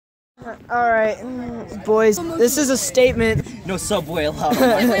Alright, boys, this is a statement. No Subway allowed.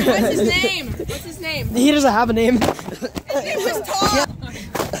 Wait, what's his name? What's his name? He doesn't have a name. His name was Tom!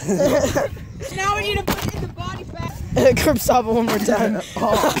 Now we need to put it in the body bag. Curb stop it one more time.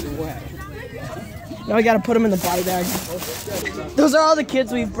 Now we gotta put him in the body bag. Those are all the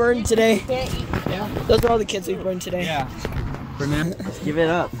kids we've burned today. Those are all the kids we've burned today. Yeah. Fernand, give it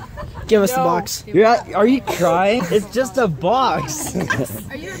up. Give us the box. Are you crying? It's just a box.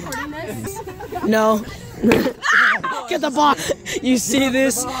 Are you recording this? No. Get the box. You see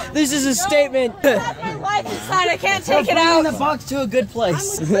this? This is a statement. I have my life inside. I can't take it out. Bring the box to a good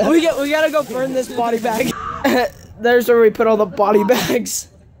place. We gotta go burn this body bag. There's where we put all the body bags.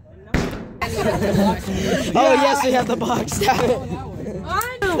 Oh yes, we have the box.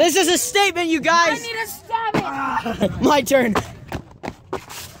 This is a statement, you guys. I need to stab it. My turn.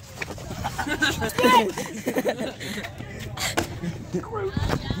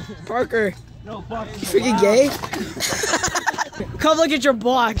 Parker. No box. You freaking gay? Come look at your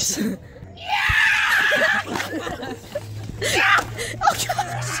box. Oh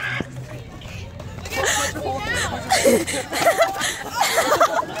gosh.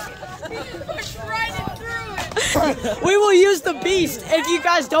 We will use the beast if you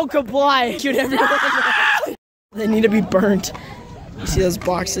guys don't comply. Shoot everyone. They need to be burnt. You see those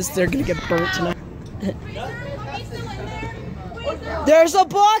boxes? They're gonna get burnt tonight. There's a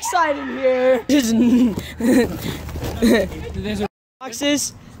box item here. There's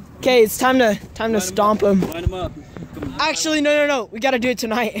boxes. Okay, it's time to stomp them. Line them up. Actually, no. We gotta do it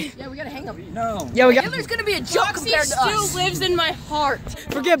tonight. Yeah, we gotta hang them. No. Yeah, we got. There's gonna be a joke compared to us. Still lives in my heart.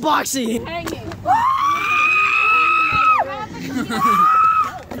 Forget Boxy. Hanging.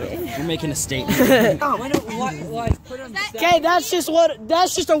 You're making a statement. Okay, that's just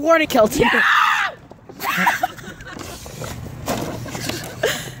a warning, Kelton.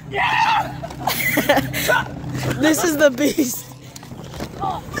 This is the beast.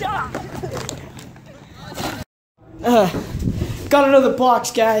 Got another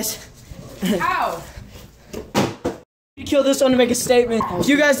box, guys. Ow! You kill this one to make a statement. If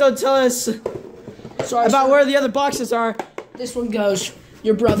you guys don't tell us about where the other boxes are, This one goes.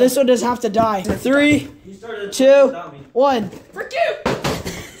 Your brother. this one does have to die. 3, 2, 1. Frick you!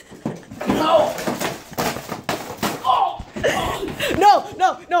 No!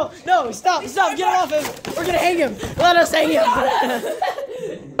 No! Stop! Get him off him! We're gonna hang him! Let us hang him!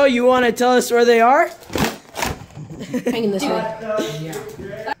 Oh, you want to tell us where they are? Hanging this way.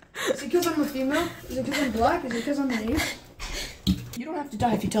 Is it because I'm a female? Is it because I'm black? Is it because I'm an Asian? You don't have to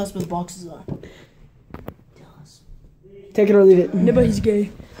die if you tell us where the boxes are. Tell us. Take it or leave it. Nobody's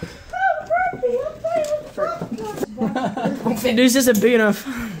gay. This isn't big enough.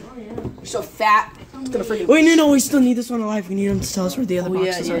 You're so fat. It's gonna freaking. Wait, no, we still need this one alive. We need him to tell us where the other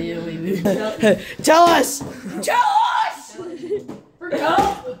boxes are. Yeah. Tell us! Tell us!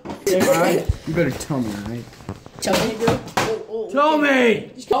 Alright. You better tell me, alright? Tell me, bro. Tell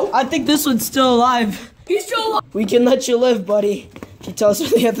me! I think this one's still alive. He's still alive. We can let you live, buddy. If you tell us where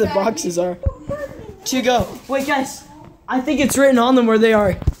the other boxes are. To go. Wait, guys. I think it's written on them where they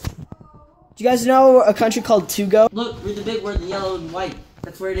are. Do you guys know a country called To Go? Look, read the big word, the yellow and white.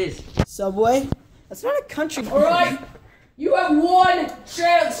 That's where it is. Subway? That's not a country. Alright. You have one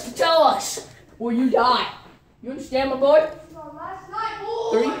chance to tell us or you die. You understand, my boy?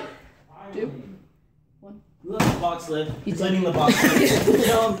 3, 2. Let the box live. He's letting the box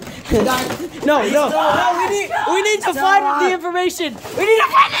live. No, we need to find the information. We need to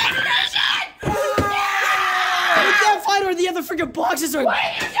find the information. We can't find where the other freaking boxes are.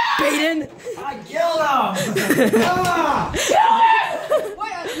 Baden. I killed him.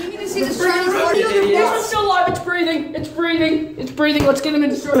 We need to see the shiny part. This one's still alive. It's breathing. It's breathing. Let's get him in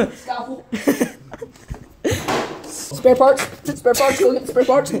the scalpel. Spare parts. Go get the spare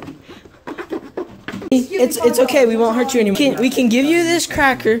parts. It's okay. We won't hurt you anymore. We can give you this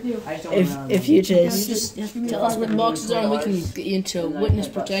cracker if you just Tell us where the boxes are and we can get you into witness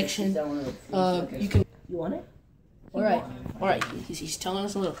protection. You want it? Alright. He's telling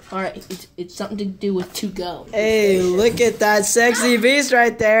us a little. Alright, it's something to do with To Go. Hey, look at that sexy beast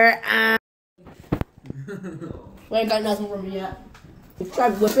right there. We ain't got nothing from him yet. We've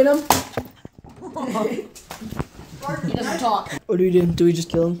tried whipping him. He doesn't talk. What do we do? Do we just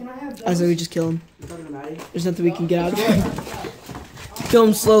kill him? I say we just kill him. There's nothing we can get out of him. Kill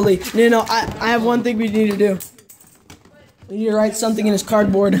him slowly. No, I have one thing we need to do. We need to write something in his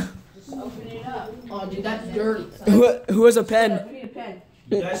cardboard. Open it up. Oh, dude, that's dirty. Who has a pen? We need a pen.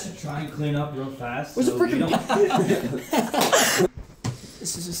 You guys should try and clean up real fast. Where's the freaking pen?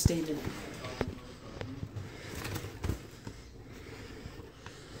 This is a statement.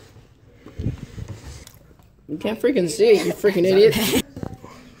 You can't freaking see it, you freaking idiot.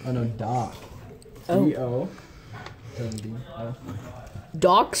 Oh no, Doc. Oh. D-O. O.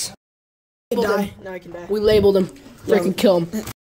 Docs? Die. Now I can die. We labeled him. Freaking kill him.